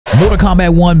Mortal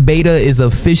Kombat 1 beta is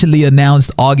officially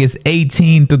announced August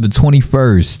 18th through the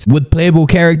 21st, with playable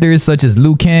characters such as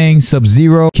Liu Kang,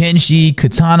 Sub-Zero, Kenshi,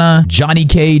 Katana, Johnny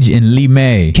Cage, and Li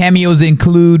Mei. Cameos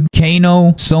include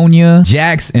Kano, Sonya,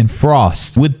 Jax, and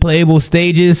Frost, with playable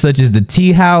stages such as the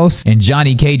Tea House and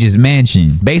Johnny Cage's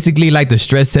mansion. Basically like the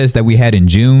stress test that we had in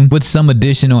June, with some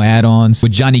additional add-ons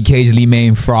with Johnny Cage, Li Mei,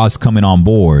 and Frost coming on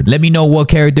board. Let me know what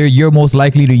character you're most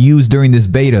likely to use during this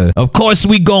beta. Of course,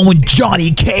 we going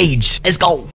Johnny Cage. Let's go.